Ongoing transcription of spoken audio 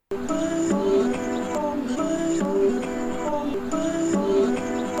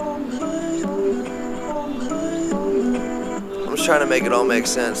trying to make it all make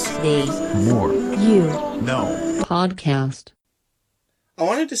sense. The More You Know Podcast. I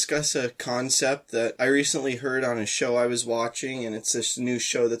want to discuss a concept that I recently heard on a show I was watching, and it's this new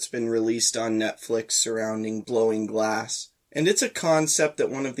show that's been released on Netflix surrounding blowing glass. And it's a concept that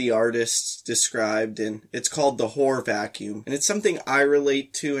one of the artists described, and it's called the Hoare vacuum. And it's something I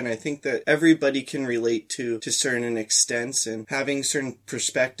relate to, and I think that everybody can relate to certain extents, and having certain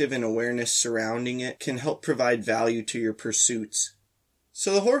perspective and awareness surrounding it can help provide value to your pursuits.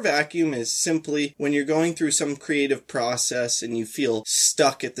 So the Hoare vacuum is simply when you're going through some creative process and you feel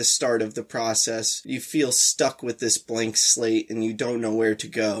stuck at the start of the process, you feel stuck with this blank slate and you don't know where to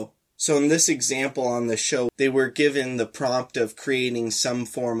go. So in this example on the show, they were given the prompt of creating some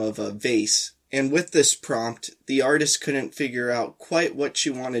form of a vase. And with this prompt, the artist couldn't figure out quite what she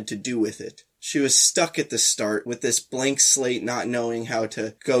wanted to do with it. She was stuck at the start with this blank slate, not knowing how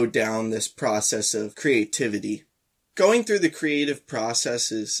to go down this process of creativity. Going through the creative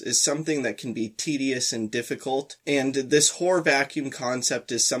process is something that can be tedious and difficult, and this Hoare vacuum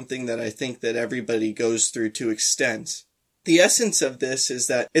concept is something that I think that everybody goes through to extents. The essence of this is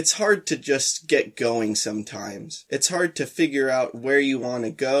that it's hard to just get going sometimes. It's hard to figure out where you want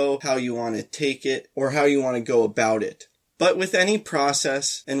to go, how you want to take it, or how you want to go about it. But with any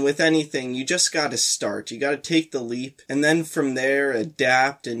process and with anything, you just got to start. You got to take the leap and then from there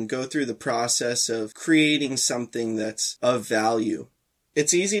adapt and go through the process of creating something that's of value.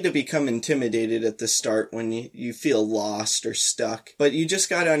 It's easy to become intimidated at the start when you feel lost or stuck, but you just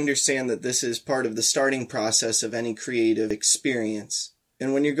got to understand that this is part of the starting process of any creative experience.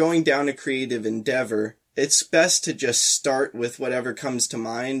 And when you're going down a creative endeavor, it's best to just start with whatever comes to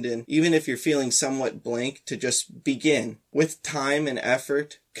mind, and even if you're feeling somewhat blank, to just begin. With time and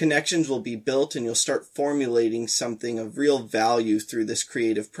effort, connections will be built and you'll start formulating something of real value through this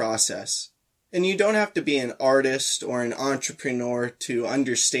creative process. And you don't have to be an artist or an entrepreneur to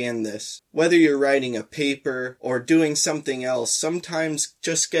understand this. Whether you're writing a paper or doing something else, sometimes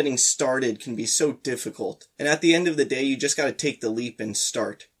just getting started can be so difficult. And at the end of the day, you just got to take the leap and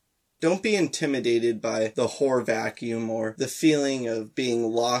start. Don't be intimidated by the Hoare vacuum or the feeling of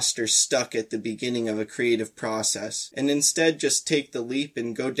being lost or stuck at the beginning of a creative process, and instead just take the leap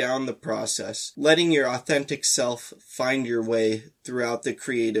and go down the process, letting your authentic self find your way throughout the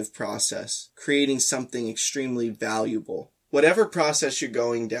creative process, creating something extremely valuable. Whatever process you're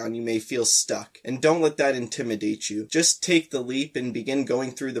going down, you may feel stuck, and don't let that intimidate you. Just take the leap and begin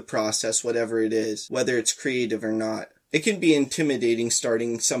going through the process, whatever it is, whether it's creative or not. It can be intimidating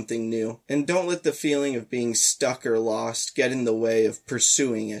starting something new, and don't let the feeling of being stuck or lost get in the way of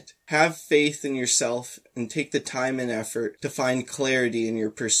pursuing it. Have faith in yourself and take the time and effort to find clarity in your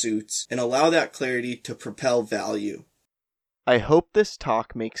pursuits, and allow that clarity to propel value. I hope this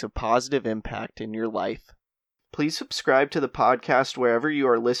talk makes a positive impact in your life. Please subscribe to the podcast wherever you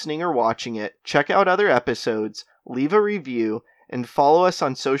are listening or watching it, check out other episodes, leave a review, and follow us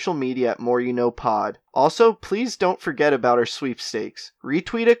on social media at More You Know Pod. Also, please don't forget about our sweepstakes.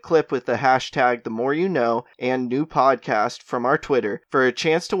 Retweet a clip with the hashtag #TheMoreYouKnow and new podcast from our Twitter for a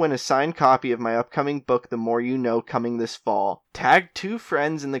chance to win a signed copy of my upcoming book, The More You Know, coming this fall. Tag 2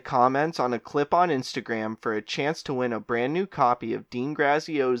 friends in the comments on a clip on Instagram for a chance to win a brand new copy of Dean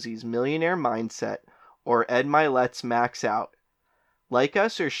Graziosi's Millionaire Mindset or Ed Milet's Max Out. Like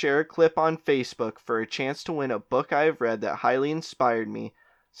us or share a clip on Facebook for a chance to win a book I have read that highly inspired me,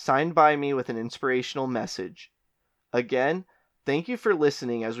 signed by me with an inspirational message. Again, thank you for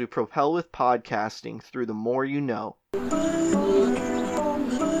listening as we propel with podcasting through the More You Know. I'm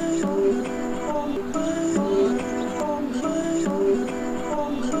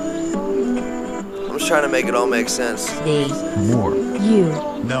just trying to make it all make sense. The More You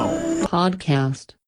Know Podcast.